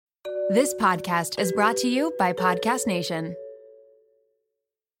This podcast is brought to you by Podcast Nation.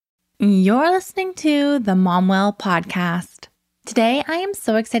 You're listening to the MomWell podcast. Today, I am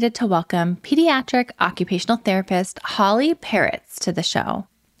so excited to welcome pediatric occupational therapist Holly Peretz to the show.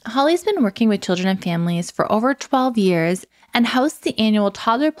 Holly's been working with children and families for over 12 years and hosts the annual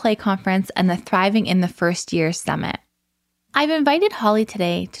Toddler Play Conference and the Thriving in the First Year Summit. I've invited Holly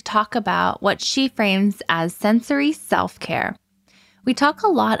today to talk about what she frames as sensory self-care. We talk a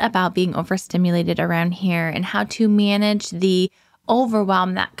lot about being overstimulated around here and how to manage the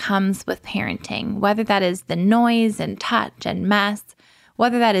overwhelm that comes with parenting, whether that is the noise and touch and mess,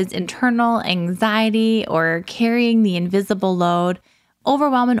 whether that is internal anxiety or carrying the invisible load.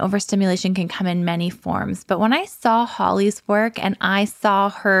 Overwhelm and overstimulation can come in many forms. But when I saw Holly's work and I saw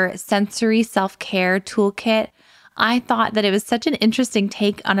her sensory self-care toolkit, I thought that it was such an interesting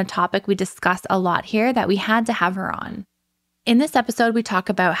take on a topic we discuss a lot here that we had to have her on. In this episode, we talk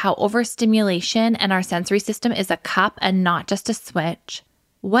about how overstimulation and our sensory system is a cup and not just a switch,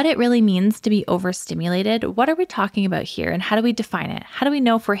 what it really means to be overstimulated, what are we talking about here, and how do we define it? How do we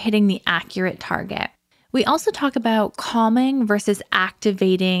know if we're hitting the accurate target? We also talk about calming versus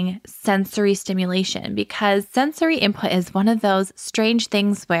activating sensory stimulation, because sensory input is one of those strange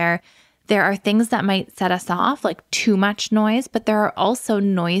things where there are things that might set us off, like too much noise, but there are also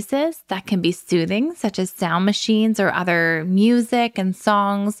noises that can be soothing, such as sound machines or other music and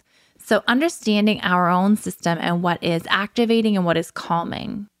songs. So understanding our own system and what is activating and what is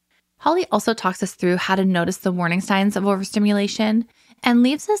calming. Holly also talks us through how to notice the warning signs of overstimulation and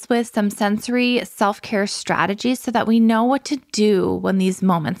leaves us with some sensory self-care strategies so that we know what to do when these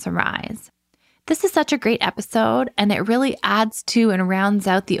moments arise. This is such a great episode, and it really adds to and rounds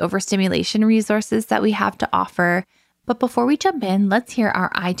out the overstimulation resources that we have to offer. But before we jump in, let's hear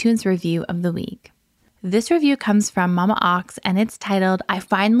our iTunes review of the week. This review comes from Mama Ox, and it's titled, "I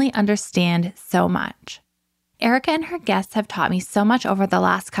Finally Understand So Much." Erica and her guests have taught me so much over the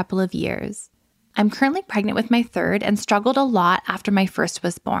last couple of years. I'm currently pregnant with my third and struggled a lot after my first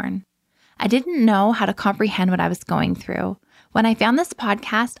was born. I didn't know how to comprehend what I was going through. When I found this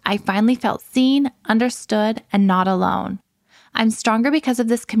podcast, I finally felt seen, understood, and not alone. I'm stronger because of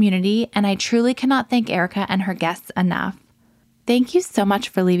this community, and I truly cannot thank Erica and her guests enough. Thank you so much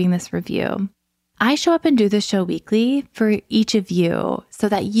for leaving this review. I show up and do this show weekly for each of you so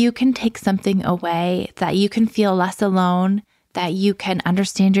that you can take something away, that you can feel less alone, that you can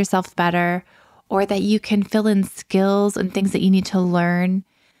understand yourself better, or that you can fill in skills and things that you need to learn.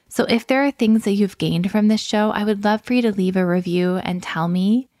 So if there are things that you've gained from this show, I would love for you to leave a review and tell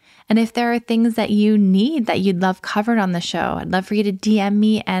me. And if there are things that you need that you'd love covered on the show, I'd love for you to DM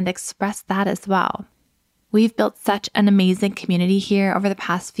me and express that as well. We've built such an amazing community here over the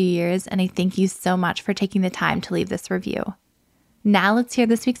past few years, and I thank you so much for taking the time to leave this review. Now let's hear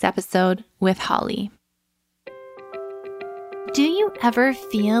this week's episode with Holly. Do you ever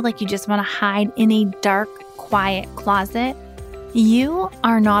feel like you just want to hide in a dark, quiet closet? You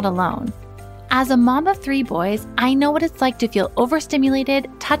are not alone. As a mom of 3 boys, I know what it's like to feel overstimulated,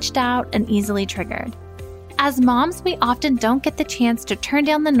 touched out, and easily triggered. As moms, we often don't get the chance to turn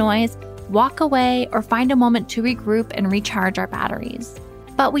down the noise, walk away, or find a moment to regroup and recharge our batteries.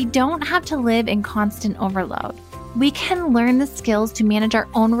 But we don't have to live in constant overload. We can learn the skills to manage our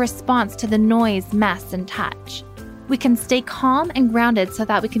own response to the noise, mess, and touch. We can stay calm and grounded so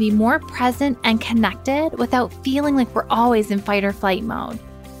that we can be more present and connected without feeling like we're always in fight or flight mode.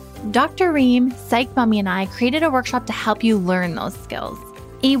 Dr. Reem, Psych Mummy, and I created a workshop to help you learn those skills.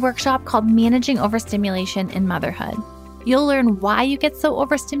 A workshop called Managing Overstimulation in Motherhood. You'll learn why you get so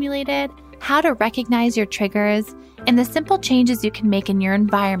overstimulated, how to recognize your triggers, and the simple changes you can make in your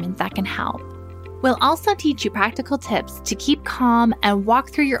environment that can help. We'll also teach you practical tips to keep calm and walk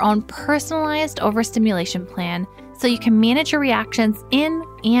through your own personalized overstimulation plan so you can manage your reactions in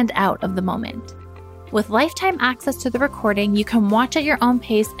and out of the moment. With lifetime access to the recording, you can watch at your own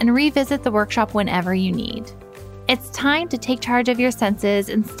pace and revisit the workshop whenever you need. It's time to take charge of your senses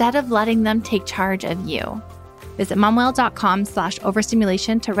instead of letting them take charge of you. Visit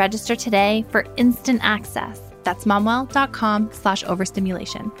momwell.com/overstimulation to register today for instant access. That's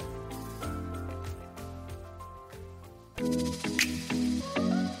momwell.com/overstimulation.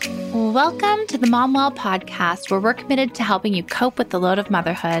 Welcome to the MomWell podcast, where we're committed to helping you cope with the load of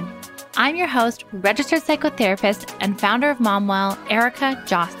motherhood. I'm your host, registered psychotherapist and founder of MomWell, Erica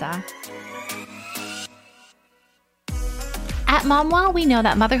Jossa. At MomWell, we know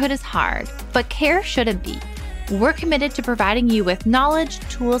that motherhood is hard, but care shouldn't be. We're committed to providing you with knowledge,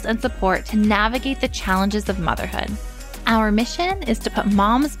 tools, and support to navigate the challenges of motherhood. Our mission is to put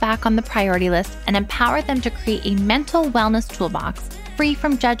moms back on the priority list and empower them to create a mental wellness toolbox free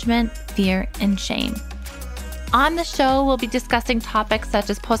from judgment, fear, and shame. On the show, we'll be discussing topics such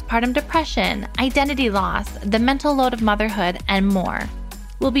as postpartum depression, identity loss, the mental load of motherhood, and more.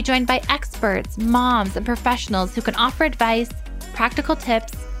 We'll be joined by experts, moms, and professionals who can offer advice, practical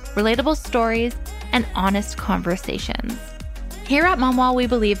tips, relatable stories, and honest conversations. Here at Momwell, we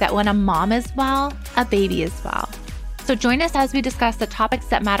believe that when a mom is well, a baby is well. So join us as we discuss the topics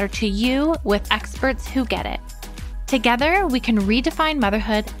that matter to you with experts who get it. Together, we can redefine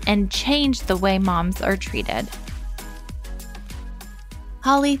motherhood and change the way moms are treated.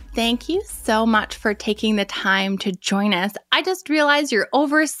 Holly, thank you so much for taking the time to join us. I just realized you're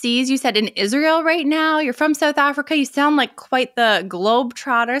overseas. You said in Israel right now. You're from South Africa. You sound like quite the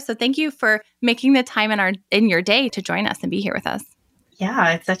globetrotter. So thank you for making the time in your day to join us and be here with us.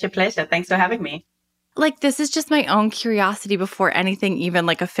 Yeah, it's such a pleasure. Thanks for having me. This is just my own curiosity before anything even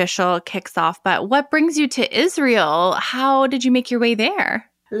official kicks off. But what brings you to Israel? How did you make your way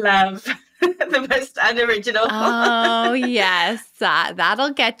there? Love. The most unoriginal. Oh, yes.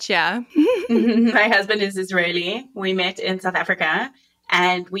 That'll get you. My husband is Israeli. We met in South Africa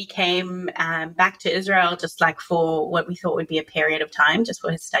and we came back to Israel just for what we thought would be a period of time, just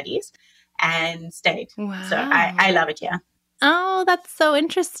for his studies, and stayed. Wow. So I love it here. Oh, that's so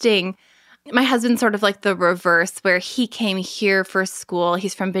interesting. My husband's sort of like the reverse, where he came here for school.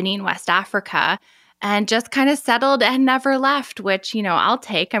 He's from Benin, West Africa, and just kind of settled and never left, which, I'll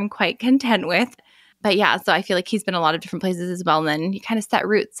take. I'm quite content with. But yeah, so I feel like he's been a lot of different places as well. And then you kind of set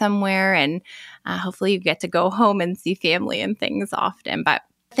roots somewhere and hopefully you get to go home and see family and things often. But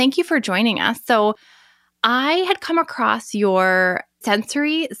thank you for joining us. So I had come across your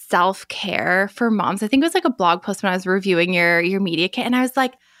sensory self-care for moms. I think it was a blog post when I was reviewing your media kit. And I was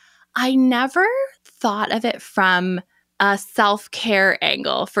like, I never thought of it from a self-care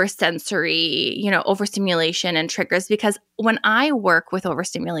angle for sensory, overstimulation and triggers, because when I work with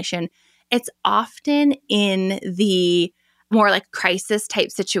overstimulation, it's often in the more crisis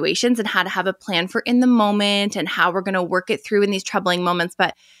type situations and how to have a plan for in the moment and how we're going to work it through in these troubling moments.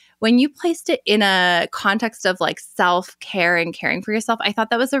 But when you placed it in a context of self-care and caring for yourself, I thought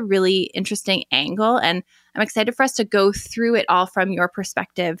that was a really interesting angle. And I'm excited for us to go through it all from your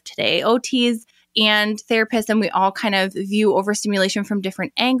perspective today. OTs and therapists, and we all kind of view overstimulation from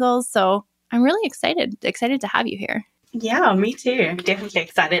different angles. So I'm really excited to have you here. Yeah, me too. Definitely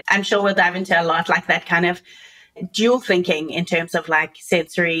excited. I'm sure we'll dive into a lot that kind of dual thinking in terms of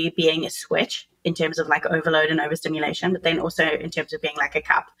sensory being a switch in terms of overload and overstimulation, but then also in terms of being a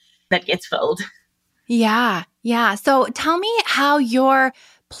cup that gets filled. Yeah. So tell me how your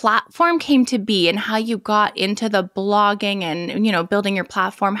platform came to be and how you got into the blogging and, building your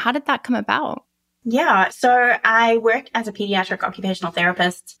platform. How did that come about? Yeah. So I work as a pediatric occupational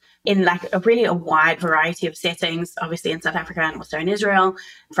therapist in a wide variety of settings, obviously in South Africa and also in Israel,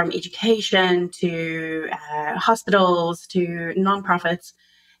 from education to hospitals to nonprofits.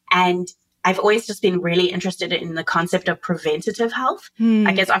 And I've always just been really interested in the concept of preventative health.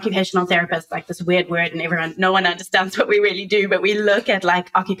 I guess occupational therapists, this weird word, and no one understands what we really do, but we look at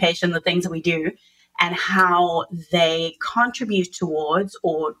occupation, the things that we do, and how they contribute towards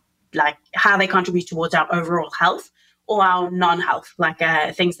our overall health or our non-health,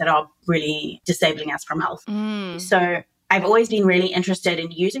 things that are really disabling us from health. So I've always been really interested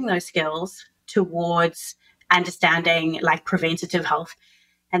in using those skills understanding preventative health.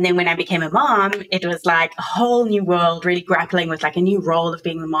 And then when I became a mom, it was a whole new world, really grappling with a new role of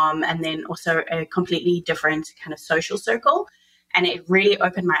being the mom, and then also a completely different kind of social circle. And it really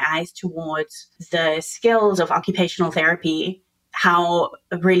opened my eyes towards the skills of occupational therapy, how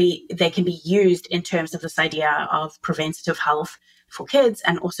really they can be used in terms of this idea of preventative health for kids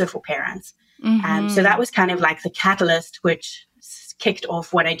and also for parents. So that was kind of the catalyst, which kicked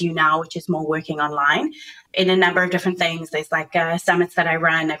off what I do now, which is more working online in a number of different things. There's summits that I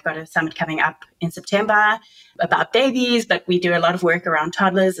run. I've got a summit coming up in September about babies, but we do a lot of work around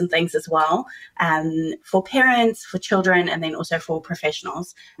toddlers and things as well, for parents, for children, and then also for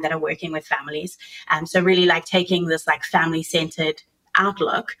professionals that are working with families. So really taking this family-centered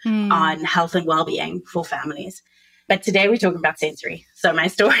outlook on health and well-being for families. But today we're talking about sensory. So my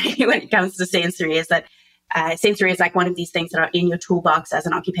story when it comes to sensory is that sensory is one of these things that are in your toolbox as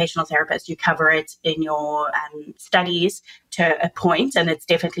an occupational therapist. You cover it in your studies to a point, and it's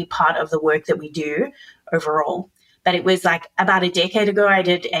definitely part of the work that we do overall. But it was about a decade ago, I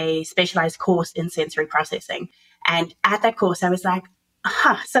did a specialized course in sensory processing. And at that course, I was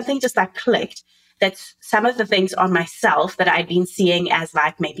something just clicked. That's some of the things on myself that I'd been seeing as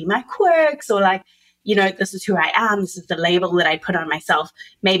maybe my quirks or this is who I am. This is the label that I put on myself.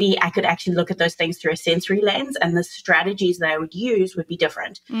 Maybe I could actually look at those things through a sensory lens, and the strategies that I would use would be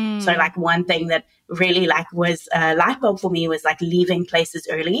different. So like one thing that really like was a light bulb for me was like leaving places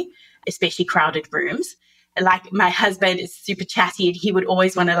early, especially crowded rooms. Like my husband is super chatty and he would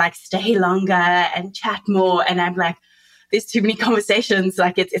always want to like stay longer and chat more. And I'm like, there's too many conversations.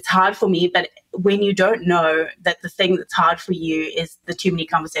 Like it's hard for me. But when you don't know that the thing that's hard for you is the too many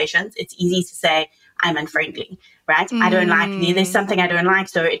conversations, it's easy to say, I'm unfriendly, right? I don't like me. There's something I don't like.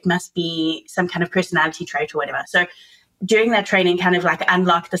 So it must be some kind of personality trait or whatever. So during that training kind of like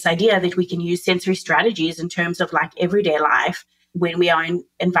unlocked this idea that we can use sensory strategies in terms of like everyday life when we are in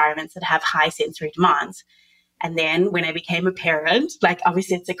environments that have high sensory demands. And then when I became a parent, like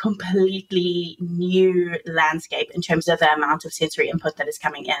obviously it's a completely new landscape in terms of the amount of sensory input that is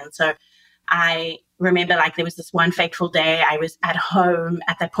coming in. So I remember like there was this one fateful day I was at home.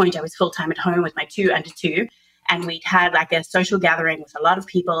 At that point, I was full-time at home with my 2 under 2. And we'd had like a social gathering with a lot of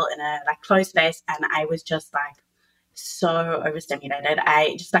people in a like closed space. And I was just like so overstimulated.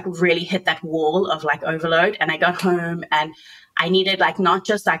 I just like really hit that wall of like overload. And I got home and I needed like not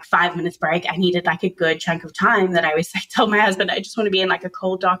just like 5 minutes break. I needed like a good chunk of time that I always like tell my husband, I just want to be in like a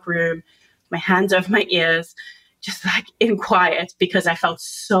cold, dark room, my hands over my ears, just like in quiet, because I felt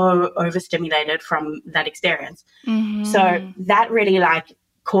so overstimulated from that experience. So that really like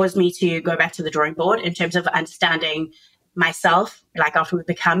caused me to go back to the drawing board in terms of understanding myself. Like after we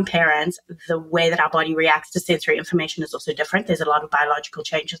become parents, the way that our body reacts to sensory information is also different. There's a lot of biological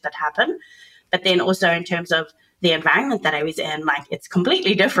changes that happen. But then also in terms of the environment that I was in, like it's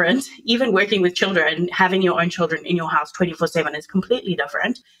completely different. Even working with children, having your own children in your house 24/7 is completely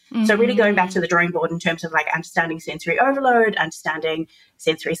different. So really going back to the drawing board in terms of like understanding sensory overload, understanding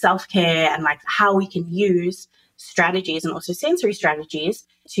sensory self-care, and like how we can use strategies and also sensory strategies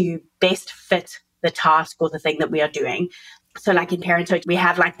to best fit the task or the thing that we are doing. So like in parenthood, we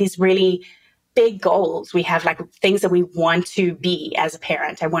have like these really big goals. We have like things that we want to be as a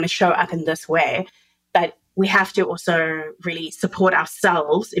parent. I want to show up in this way, but we have to also really support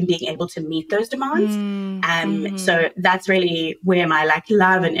ourselves in being able to meet those demands. So that's really where my like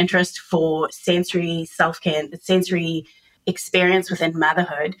love and interest for sensory self-care and sensory experience within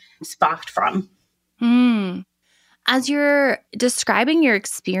motherhood sparked from. As you're describing your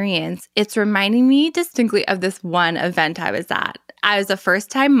experience, it's reminding me distinctly of this one event I was at. I was a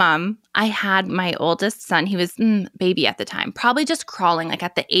first-time mom. I had my oldest son. He was baby at the time, probably just crawling, like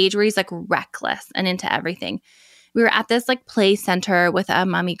at the age where he's like reckless and into everything. We were at this like play center with a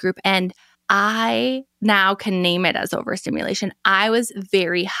mommy group, and I now can name it as overstimulation. I was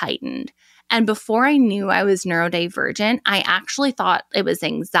very heightened. And before I knew I was neurodivergent, I actually thought it was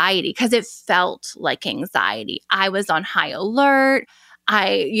anxiety because it felt like anxiety. I was on high alert.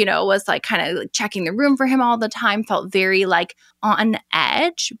 I, was like kind of like checking the room for him all the time, felt very like on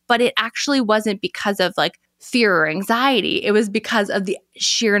edge, but it actually wasn't because of like fear or anxiety. It was because of the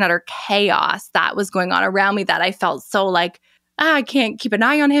sheer and utter chaos that was going on around me that I felt so like, I can't keep an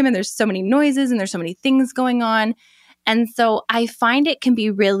eye on him and there's so many noises and there's so many things going on. And so I find it can be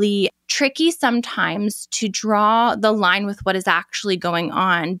really tricky sometimes to draw the line with what is actually going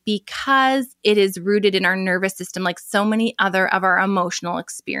on because it is rooted in our nervous system like so many other of our emotional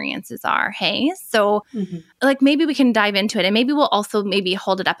experiences are. Hey, so like maybe we can dive into it and maybe we'll also maybe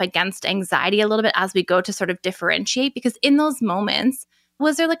hold it up against anxiety a little bit as we go to sort of differentiate, because in those moments,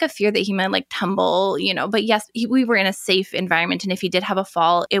 was there like a fear that he might like tumble, but yes, we were in a safe environment. And if he did have a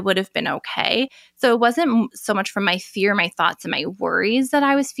fall, it would have been okay. So it wasn't so much from my fear, my thoughts and my worries that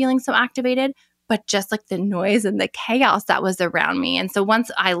I was feeling so activated, but just like the noise and the chaos that was around me. And so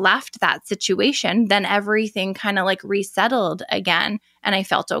once I left that situation, then everything kind of like resettled again and I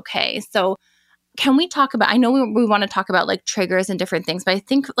felt okay. So can we talk about, I know we want to talk about like triggers and different things, but I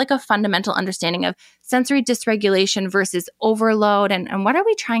think like a fundamental understanding of sensory dysregulation versus overload and what are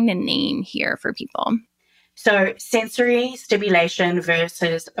we trying to name here for people? So sensory stimulation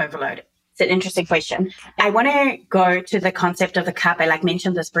versus overload. It's an interesting question. I want to go to the concept of the cup. I like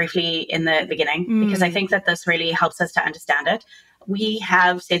mentioned this briefly in the beginning because I think that this really helps us to understand it. We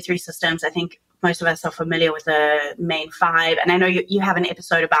have sensory systems. I think most of us are familiar with the main 5. And I know you have an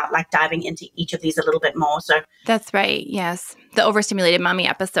episode about like diving into each of these a little bit more. So that's right. Yes. The overstimulated mommy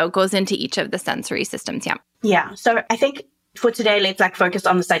episode goes into each of the sensory systems. Yeah. Yeah. So I think for today, let's like focus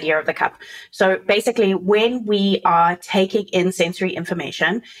on this idea of the cup. So basically when we are taking in sensory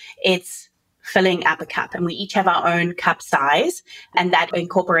information, it's filling up a cup and we each have our own cup size and that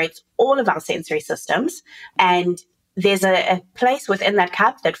incorporates all of our sensory systems. And there's a place within that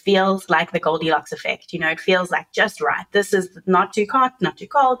cup that feels like the Goldilocks effect. It feels like just right. This is not too hot, not too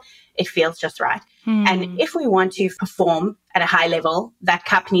cold. It feels just right. And if we want to perform at a high level, that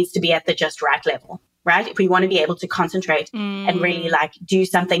cup needs to be at the just right level, right? If we want to be able to concentrate and really like do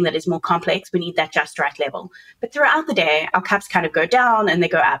something that is more complex, we need that just right level. But throughout the day, our cups kind of go down and they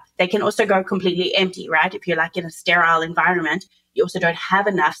go up. They can also go completely empty, right? If you're like in a sterile environment, you also don't have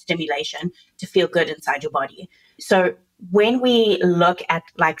enough stimulation to feel good inside your body. So when we look at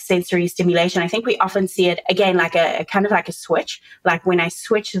like sensory stimulation, I think we often see it again like a kind of like a switch. Like when I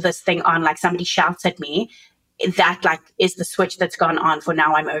switch this thing on, like somebody shouts at me, that like is the switch that's gone on for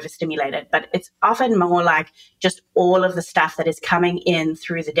now I'm overstimulated. But it's often more like just all of the stuff that is coming in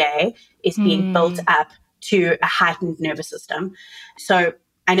through the day is being built up to a heightened nervous system. So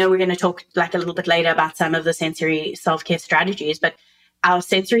I know we're going to talk like a little bit later about some of the sensory self-care strategies, but our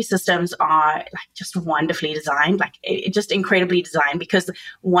sensory systems are like just wonderfully designed, like just incredibly designed, because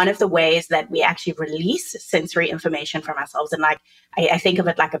one of the ways that we actually release sensory information from ourselves, and like I think of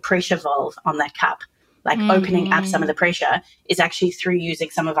it like a pressure valve on that cup, like opening up some of the pressure is actually through using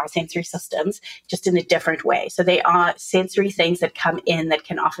some of our sensory systems just in a different way. So they are sensory things that come in that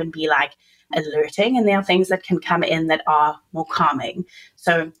can often be like alerting, and there are things that can come in that are more calming.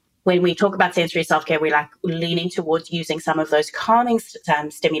 So when we talk about sensory self-care, we're like leaning towards using some of those calming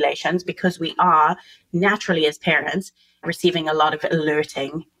stimulations because we are naturally as parents receiving a lot of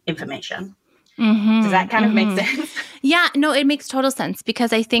alerting information. Does that kind of make sense? Yeah, no, it makes total sense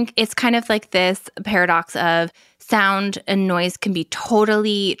because I think it's kind of like this paradox of sound and noise can be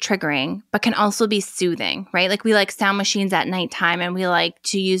totally triggering, but can also be soothing, right? Like we like sound machines at nighttime and we like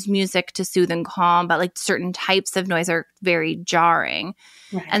to use music to soothe and calm, but like certain types of noise are very jarring.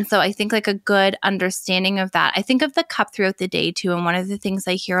 Right. And so I think like a good understanding of that, I think of the cup throughout the day too. And one of the things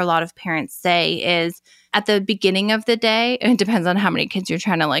I hear a lot of parents say is at the beginning of the day, and it depends on how many kids you're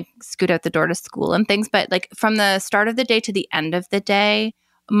trying to like scoot out the door to school and things, but like from the start of the day to the end of the day,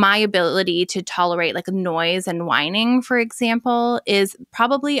 my ability to tolerate like noise and whining, for example, is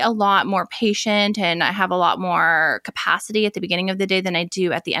probably a lot more patient, and I have a lot more capacity at the beginning of the day than I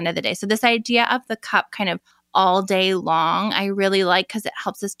do at the end of the day. So this idea of the cup kind of all day long, I really like because it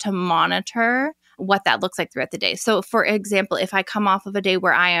helps us to monitor what that looks like throughout the day. So for example, if I come off of a day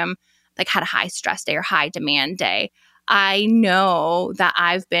where I am like had a high stress day or high demand day, I know that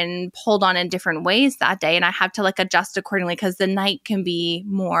I've been pulled on in different ways that day, and I have to like adjust accordingly because the night can be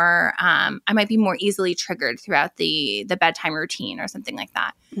more, I might be more easily triggered throughout the bedtime routine or something like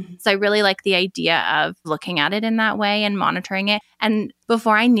that. So I really like the idea of looking at it in that way and monitoring it. And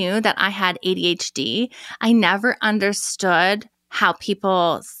before I knew that I had ADHD, I never understood how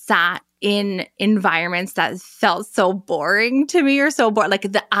people sat in environments that felt so boring to me or so boring. Like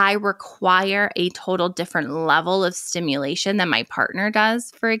I require a total different level of stimulation than my partner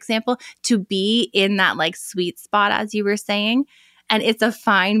does, for example, to be in that like sweet spot, as you were saying. And it's a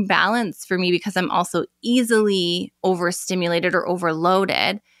fine balance for me because I'm also easily overstimulated or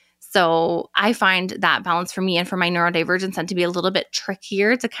overloaded. So I find that balance for me and for my neurodivergent son to be a little bit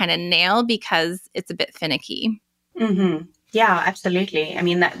trickier to kind of nail because it's a bit finicky. Yeah, absolutely. I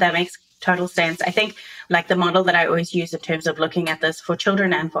mean, that makes total sense. I think like the model that I always use in terms of looking at this for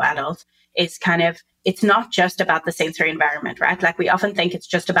children and for adults is kind of, it's not just about the sensory environment, right? Like we often think it's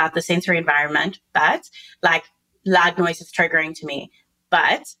just about the sensory environment, but like loud noise is triggering to me.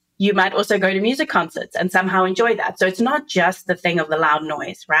 But you might also go to music concerts and somehow enjoy that. So it's not just the thing of the loud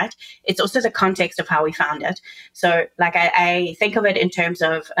noise, right? It's also the context of how we found it. So like I think of it in terms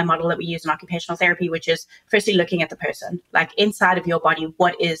of a model that we use in occupational therapy, which is firstly looking at the person, like inside of your body,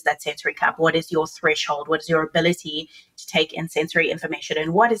 what is that sensory cup? What is your threshold? What is your ability to take in sensory information?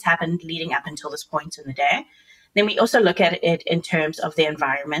 And what has happened leading up until this point in the day? Then we also look at it in terms of the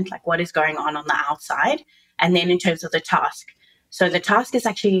environment, like what is going on the outside. And then in terms of the task. So the task is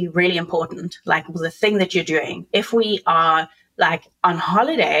actually really important, like the thing that you're doing. If we are like on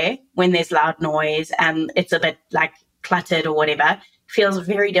holiday when there's loud noise and it's a bit like cluttered or whatever, feels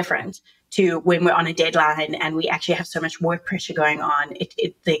very different to when we're on a deadline and we actually have so much work pressure going on.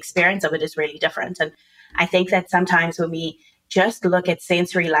 The experience of it is really different. And I think that sometimes when we just look at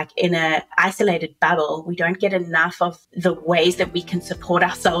sensory like in an isolated bubble, we don't get enough of the ways that we can support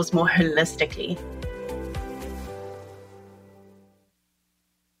ourselves more holistically.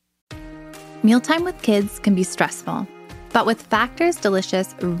 Mealtime with kids can be stressful, but with Factor's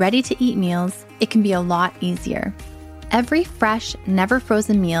delicious, ready-to-eat meals, it can be a lot easier. Every fresh, never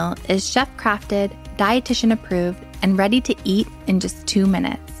frozen meal is chef-crafted, dietitian approved, and ready to eat in just 2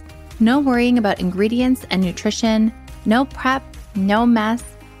 minutes. No worrying about ingredients and nutrition, no prep, no mess,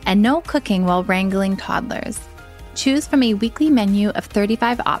 and no cooking while wrangling toddlers. Choose from a weekly menu of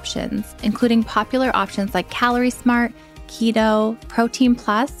 35 options, including popular options like Calorie Smart, Keto, Protein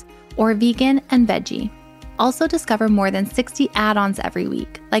Plus, or vegan and veggie. Also discover more than 60 add-ons every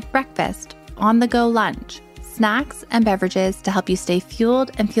week, like breakfast, on-the-go lunch, snacks, and beverages to help you stay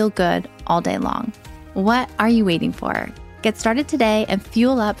fueled and feel good all day long. What are you waiting for? Get started today and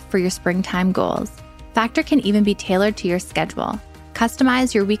fuel up for your springtime goals. Factor can even be tailored to your schedule.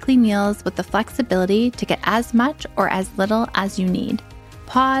 Customize your weekly meals with the flexibility to get as much or as little as you need.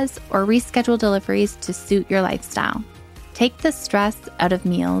 Pause or reschedule deliveries to suit your lifestyle. Take the stress out of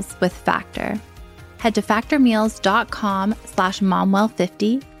meals with Factor. Head to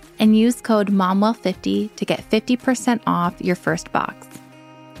factormeals.com/momwell50 and use code momwell50 to get 50% off your first box.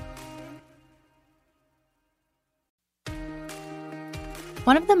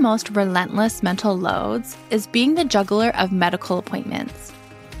 One of the most relentless mental loads is being the juggler of medical appointments.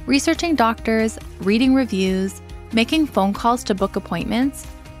 Researching doctors, reading reviews, making phone calls to book appointments,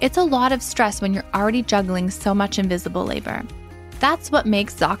 it's a lot of stress when you're already juggling so much invisible labor. That's what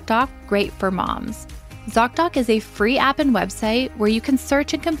makes ZocDoc great for moms. ZocDoc is a free app and website where you can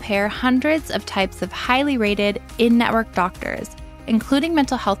search and compare hundreds of types of highly rated in-network doctors, including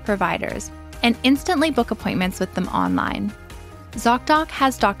mental health providers, and instantly book appointments with them online. ZocDoc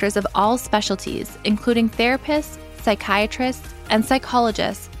has doctors of all specialties, including therapists, psychiatrists, and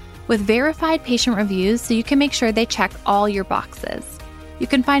psychologists, with verified patient reviews so you can make sure they check all your boxes. You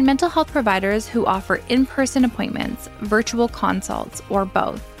can find mental health providers who offer in-person appointments, virtual consults, or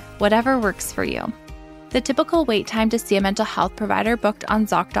both, whatever works for you. The typical wait time to see a mental health provider booked on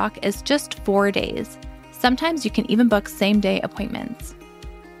ZocDoc is just 4 days. Sometimes you can even book same-day appointments.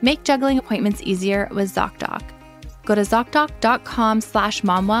 Make juggling appointments easier with ZocDoc. Go to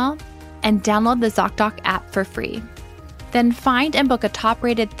ZocDoc.com/momwell and download the ZocDoc app for free. Then find and book a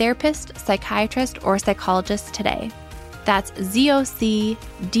top-rated therapist, psychiatrist, or psychologist today. That's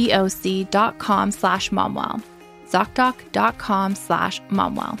ZocDoc.com/momwell.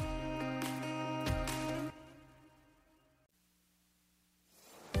 ZocDoc.com/momwell.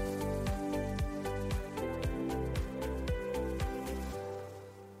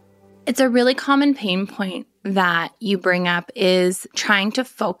 It's a really common pain point that you bring up is trying to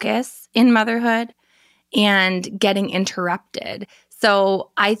focus in motherhood and getting interrupted.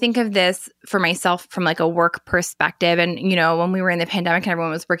 So I think of this for myself from like a work perspective. And, you know, when we were in the pandemic and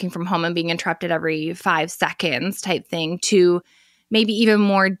everyone was working from home and being interrupted every 5 seconds type thing, to maybe even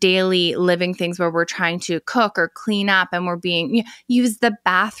more daily living things where we're trying to cook or clean up and we're being, use the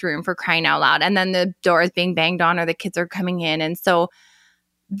bathroom for crying out loud. And then the door is being banged on or the kids are coming in. And so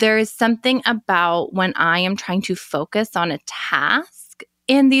there is something about when I am trying to focus on a task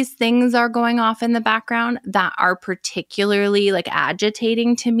and these things are going off in the background that are particularly like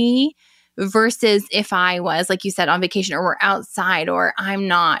agitating to me versus if I was, like you said, on vacation or we're outside or I'm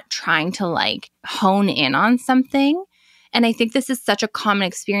not trying to like hone in on something. And I think this is such a common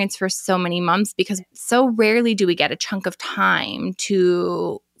experience for so many moms because so rarely do we get a chunk of time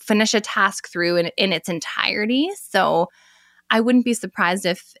to finish a task through in its entirety. So I wouldn't be surprised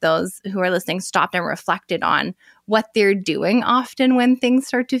if those who are listening stopped and reflected on what they're doing often when things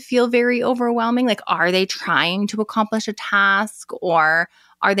start to feel very overwhelming. Like, are they trying to accomplish a task or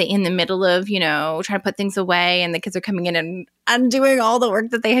are they in the middle of, trying to put things away and the kids are coming in and undoing all the work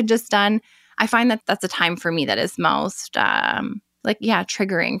that they had just done? I find that that's a time for me that is most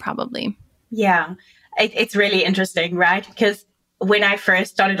triggering probably. Yeah, it's really interesting, right? Because when I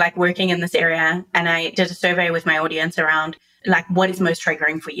first started like working in this area and I did a survey with my audience around like, what is most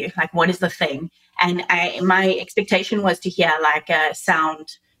triggering for you? Like, what is the thing? And my expectation was to hear like a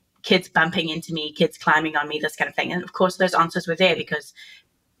sound, kids bumping into me, kids climbing on me, this kind of thing. And of course, those answers were there because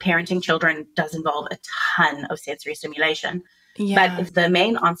parenting children does involve a ton of sensory stimulation. Yeah. But the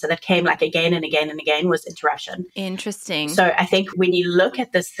main answer that came like again and again and again was interruption. Interesting. So I think when you look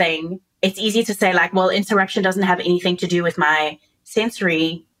at this thing, it's easy to say like, well, interruption doesn't have anything to do with my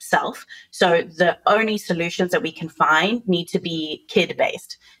sensory self. So the only solutions that we can find need to be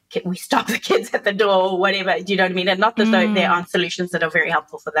kid-based. We stop the kids at the door or whatever, do you know what I mean? And not that there aren't solutions that are very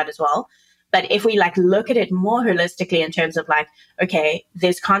helpful for that as well. But if we like look at it more holistically in terms of like, okay,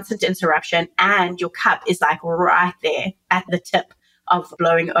 there's constant interruption and your cup is like right there at the tip of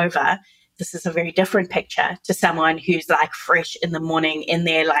blowing over. This is a very different picture to someone who's like fresh in the morning in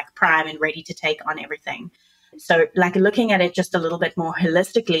their like prime and ready to take on everything. So like looking at it just a little bit more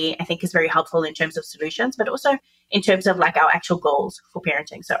holistically, I think is very helpful in terms of solutions, but also in terms of like our actual goals for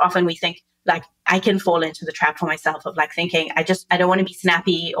parenting. So often we think like I can fall into the trap for myself of like thinking, I don't want to be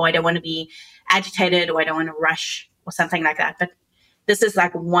snappy or I don't want to be agitated or I don't want to rush or something like that. But this is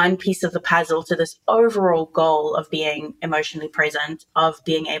like one piece of the puzzle to this overall goal of being emotionally present, of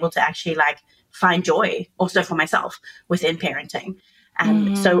being able to actually like find joy also for myself within parenting.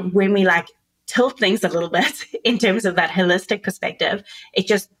 So when we like tilt things a little bit in terms of that holistic perspective, it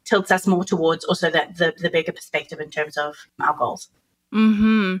just tilts us more towards also the bigger perspective in terms of our goals.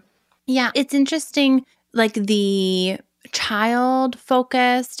 Yeah, it's interesting, like the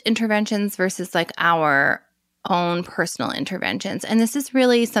child-focused interventions versus like our own personal interventions. And this is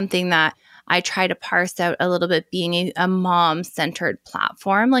really something that I try to parse out a little bit, being a mom-centered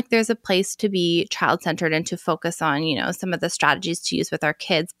platform. Like there's a place to be child-centered and to focus on, you know, some of the strategies to use with our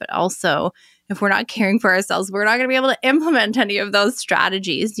kids. But also, if we're not caring for ourselves, we're not going to be able to implement any of those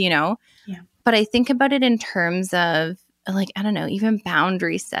strategies, you know? Yeah. But I think about it in terms of like, I don't know, even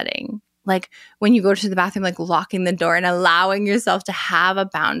boundary setting. Like when you go to the bathroom, like locking the door and allowing yourself to have a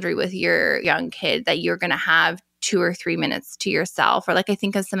boundary with your young kid that you're going to have 2 or 3 minutes to yourself. Or like I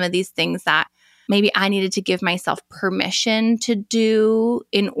think of some of these things that maybe I needed to give myself permission to do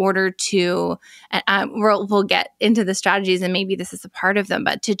in order to, and we'll get into the strategies and maybe this is a part of them,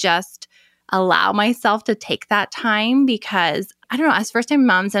 but to just allow myself to take that time, because I don't know, as first-time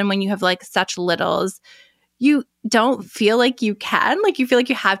moms and when you have like such littles, you don't feel like you can, like you feel like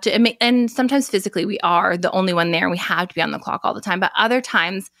you have to, and sometimes physically we are the only one there and we have to be on the clock all the time. But other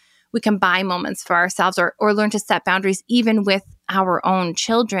times we can buy moments for ourselves or learn to set boundaries even with our own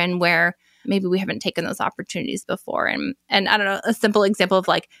children where maybe we haven't taken those opportunities before. And I don't know, a simple example of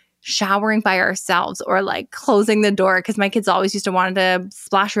like showering by ourselves or like closing the door, because my kids always used to want to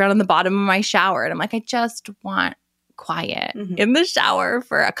splash around on the bottom of my shower. And I'm like, I just want quiet in the shower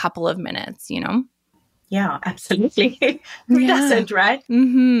for a couple of minutes, you know? Yeah, absolutely. Who doesn't, right?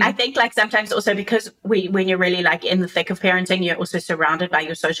 I think like sometimes also because when you're really like in the thick of parenting, you're also surrounded by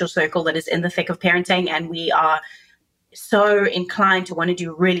your social circle that is in the thick of parenting. And we are so inclined to want to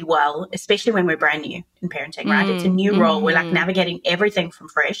do really well, especially when we're brand new in parenting, right? It's a new role. We're like navigating everything from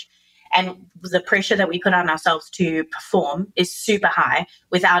fresh. And the pressure that we put on ourselves to perform is super high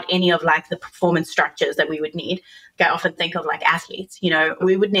without any of like the performance structures that we would need. I often think of like athletes, you know,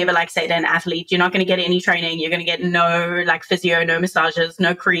 we would never like say to an athlete, you're not going to get any training. You're going to get no like physio, no massages,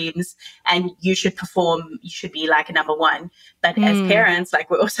 no creams, and you should perform. You should be like a number one. But as parents,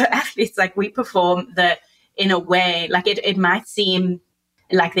 like we're also athletes, like we perform in a way, like it might seem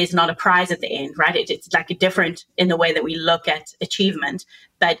like there's not a prize at the end, right? It's like different in the way that we look at achievement,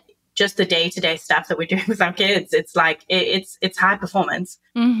 but just the day-to-day stuff that we're doing with our kids, it's like it's high performance.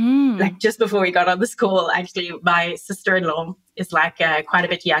 Like just before we got on this call, actually my sister-in-law is like quite a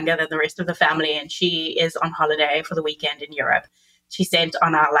bit younger than the rest of the family, and she is on holiday for the weekend in Europe. She sent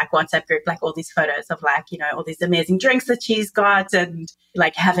on our like WhatsApp group like all these photos of like, you know, all these amazing drinks that she's got and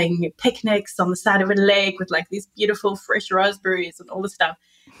like having picnics on the side of a lake with like these beautiful fresh raspberries and all this stuff.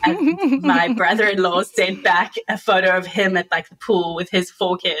 And my brother-in-law sent back a photo of him at like the pool with his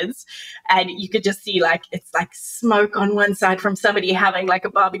 4 kids. And you could just see like, it's like smoke on one side from somebody having like a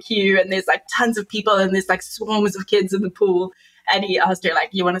barbecue, and there's like tons of people and there's like swarms of kids in the pool. And he asked her like,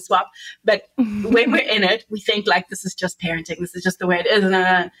 you want to swap? But when we're in it, we think like, this is just parenting. This is just the way it is.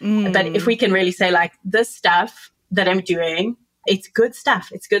 But if we can really say like, this stuff that I'm doing, it's good stuff.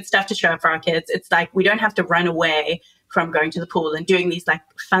 It's good stuff to show up for our kids. It's like, we don't have to run away from going to the pool and doing these like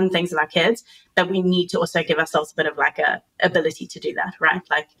fun things with our kids, but we need to also give ourselves a bit of like a ability to do that, right?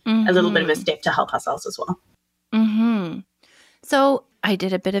 Like a little bit of a step to help ourselves as well. So I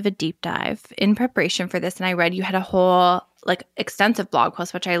did a bit of a deep dive in preparation for this, and I read you had a whole like extensive blog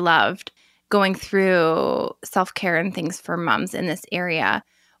post, which I loved, going through self-care and things for moms in this area.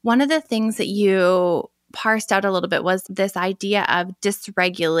 One of the things that you parsed out a little bit was this idea of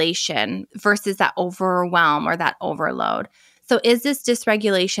dysregulation versus that overwhelm or that overload. So is this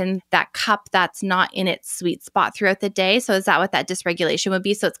dysregulation that cup that's not in its sweet spot throughout the day? So is that what that dysregulation would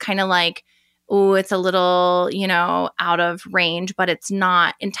be? So it's kind of like, oh, it's a little, you know, out of range, but it's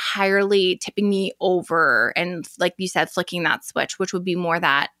not entirely tipping me over. And like you said, flicking that switch, which would be more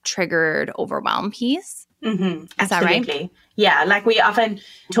that triggered overwhelm piece. Is that right? Yeah, like we often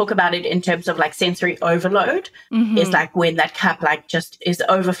talk about it in terms of like sensory overload. Is like when that cup like just is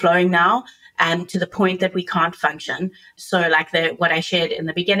overflowing now, and to the point that we can't function. So like what I shared in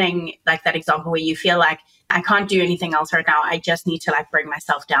the beginning, like that example where you feel like I can't do anything else right now. I just need to like bring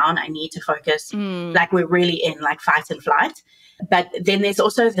myself down. I need to focus. Like we're really in like fight and flight. But then there's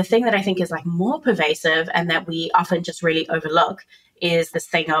also the thing that I think is like more pervasive and that we often just really overlook is this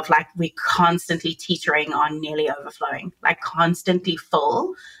thing of like we constantly teetering on nearly overflowing, like constantly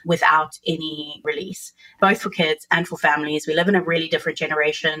full without any release, both for kids and for families. We live in a really different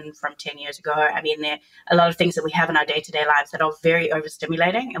generation from 10 years ago. I mean, there are a lot of things that we have in our day-to-day lives that are very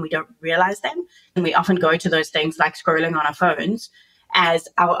overstimulating and we don't realize them. And we often go to those things like scrolling on our phones as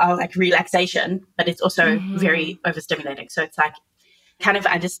our like relaxation, but it's also very overstimulating. So it's like kind of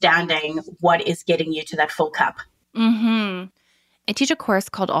understanding what is getting you to that full cup. Mm-hmm. I teach a course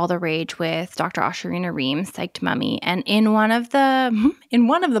called All the Rage with Dr. Asharina Reams, Psyched Mummy. And in one of the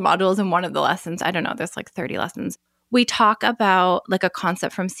modules, in one of the lessons, I don't know, there's like 30 lessons, we talk about like a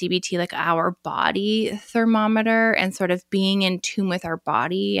concept from CBT, like our body thermometer and sort of being in tune with our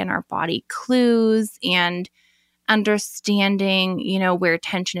body and our body clues and understanding, where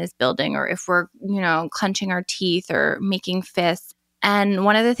tension is building or if we're, clenching our teeth or making fists. And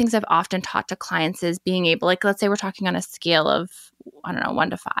one of the things I've often taught to clients is being able, like, let's say we're talking on a scale of, 1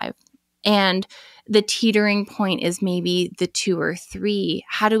 to 5. And the teetering point is maybe the 2 or 3.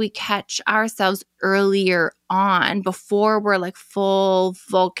 How do we catch ourselves earlier on before we're like full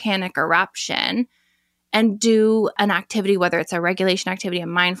volcanic eruption and do an activity, whether it's a regulation activity, a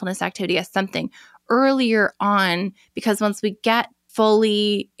mindfulness activity, as something earlier on? Because once we get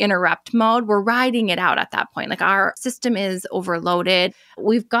fully interrupt mode, we're riding it out at that point. Like our system is overloaded.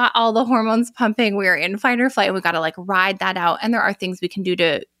 We've got all the hormones pumping. We're in fight or flight. And we've got to like ride that out. And there are things we can do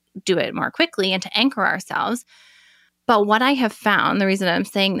to do it more quickly and to anchor ourselves. But what I have found, the reason I'm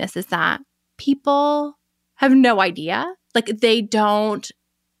saying this is that people have no idea. Like they don't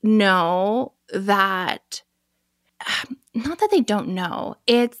know that, not that they don't know,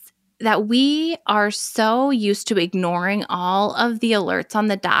 it's that we are so used to ignoring all of the alerts on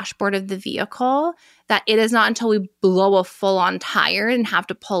the dashboard of the vehicle that it is not until we blow a full-on tire and have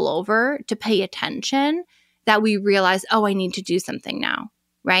to pull over to pay attention that we realize, oh, I need to do something now,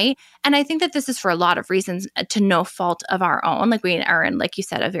 right? And I think that this is for a lot of reasons to no fault of our own. Like we are in, like you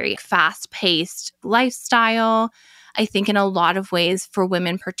said, a very fast-paced lifestyle. I think in a lot of ways for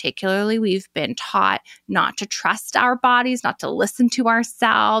women particularly, we've been taught not to trust our bodies, not to listen to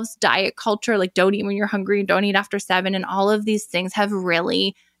ourselves, diet culture, like don't eat when you're hungry, don't eat after 7. And all of these things have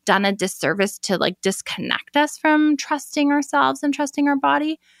really done a disservice to like disconnect us from trusting ourselves and trusting our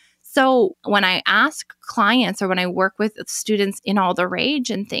body. So when I ask clients or when I work with students in All the Rage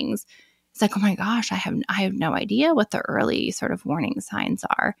and things, it's like, oh my gosh, I have no idea what the early sort of warning signs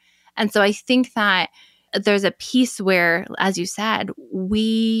are. And so I think that there's a piece where, as you said,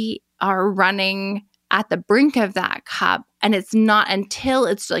 we are running at the brink of that cup. And it's not until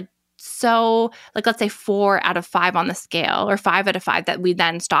it's like so, like, let's say 4 out of 5 on the scale or 5 out of 5 that we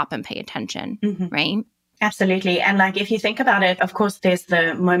then stop and pay attention, right? Absolutely. And like, if you think about it, of course, there's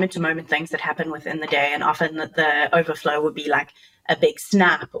the moment to moment things that happen within the day. And often the overflow would be like a big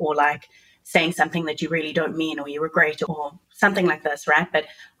snap or like saying something that you really don't mean or you regret or something like this, right? But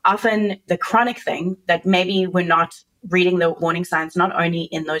often the chronic thing that maybe we're not reading the warning signs, not only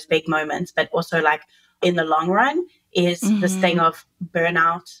in those big moments, but also like in the long run is this thing of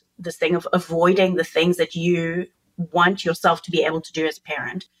burnout, this thing of avoiding the things that you want yourself to be able to do as a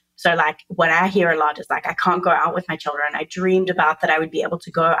parent. So like what I hear a lot is like, I can't go out with my children. I dreamed about that I would be able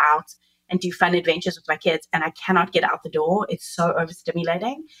to go out and do fun adventures with my kids, and I cannot get out the door. It's so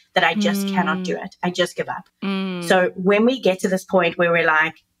overstimulating that I just cannot do it. I just give up. So when we get to this point where we're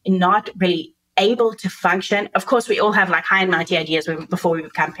like not really able to function, of course, we all have like high and mighty ideas before we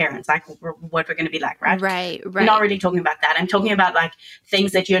become parents, like what we're going to be like, right? Right. I'm not really talking about that. I'm talking about like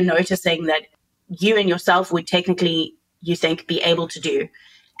things that you're noticing that you and yourself would technically, you think, be able to do.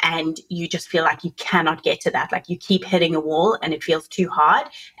 And you just feel like you cannot get to that. Like you keep hitting a wall and it feels too hard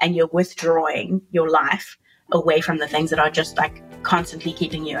and you're withdrawing your life away from the things that are just like constantly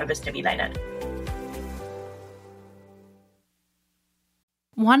keeping you overstimulated.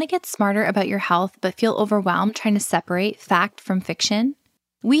 Want to get smarter about your health but feel overwhelmed trying to separate fact from fiction?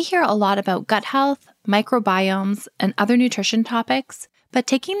 We hear a lot about gut health, microbiomes, and other nutrition topics, but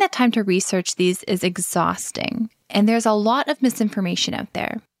taking the time to research these is exhausting, and there's a lot of misinformation out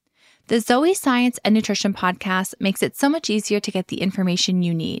there. The Zoe Science and Nutrition podcast makes it so much easier to get the information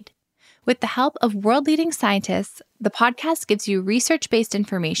you need. With the help of world-leading scientists, the podcast gives you research-based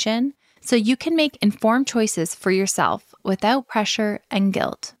information so you can make informed choices for yourself without pressure and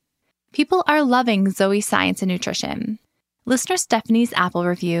guilt. People are loving Zoe Science and Nutrition. Listener Stephanie's Apple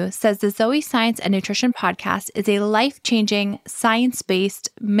review says the Zoe Science and Nutrition podcast is a life-changing, science-based,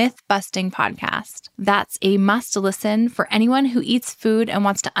 myth-busting podcast. That's a must-listen for anyone who eats food and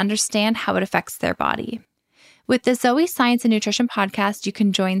wants to understand how it affects their body. With the Zoe Science and Nutrition podcast, you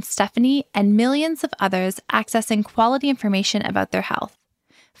can join Stephanie and millions of others accessing quality information about their health.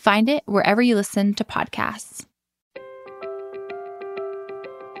 Find it wherever you listen to podcasts.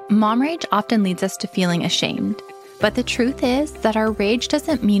 Mom rage often leads us to feeling ashamed. But the truth is that our rage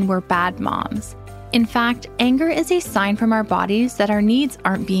doesn't mean we're bad moms. In fact, anger is a sign from our bodies that our needs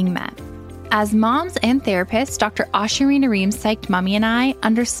aren't being met. As moms and therapists, Dr. Asharina Reams, Psyched Mummy, and I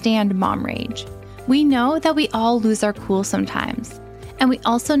understand mom rage. We know that we all lose our cool sometimes. And we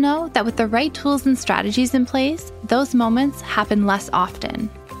also know that with the right tools and strategies in place, those moments happen less often.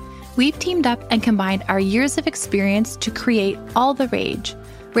 We've teamed up and combined our years of experience to create All the Rage,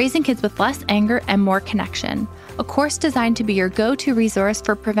 Raising Kids with Less Anger and More Connection, a course designed to be your go-to resource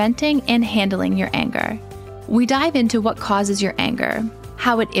for preventing and handling your anger. We dive into what causes your anger,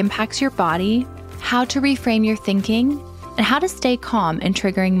 how it impacts your body, how to reframe your thinking, and how to stay calm in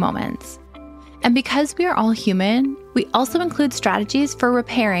triggering moments. And because we are all human, we also include strategies for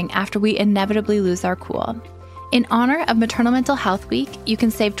repairing after we inevitably lose our cool. In honor of Maternal Mental Health Week, you can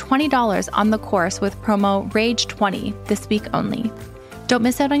save $20 on the course with promo RAGE20 this week only. Don't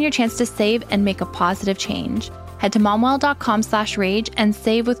miss out on your chance to save and make a positive change. Head to momwell.com/rage and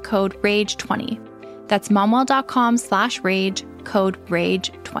save with code RAGE20. That's momwell.com/rage, code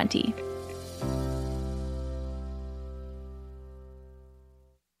RAGE20.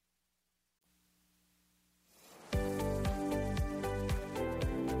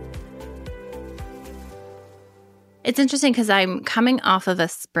 It's interesting because I'm coming off of a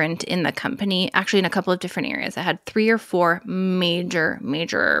sprint in the company, actually in a couple of different areas. I had 3 or 4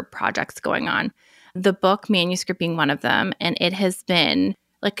 major projects going on. The book manuscript being one of them, and it has been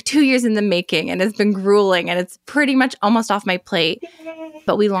like 2 years in the making and it's been grueling and it's pretty much almost off my plate.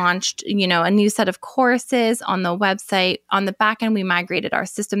 But we launched, a new set of courses on the website. On the back end, we migrated our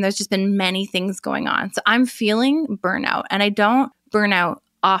system. There's just been many things going on. So I'm feeling burnout, and I don't burn out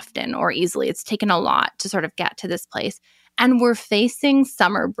often or easily. It's taken a lot to sort of get to this place. And we're facing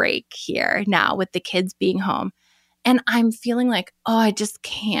summer break here now with the kids being home. And I'm feeling like, I just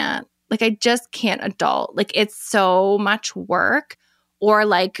can't adult. Like, it's so much work. Or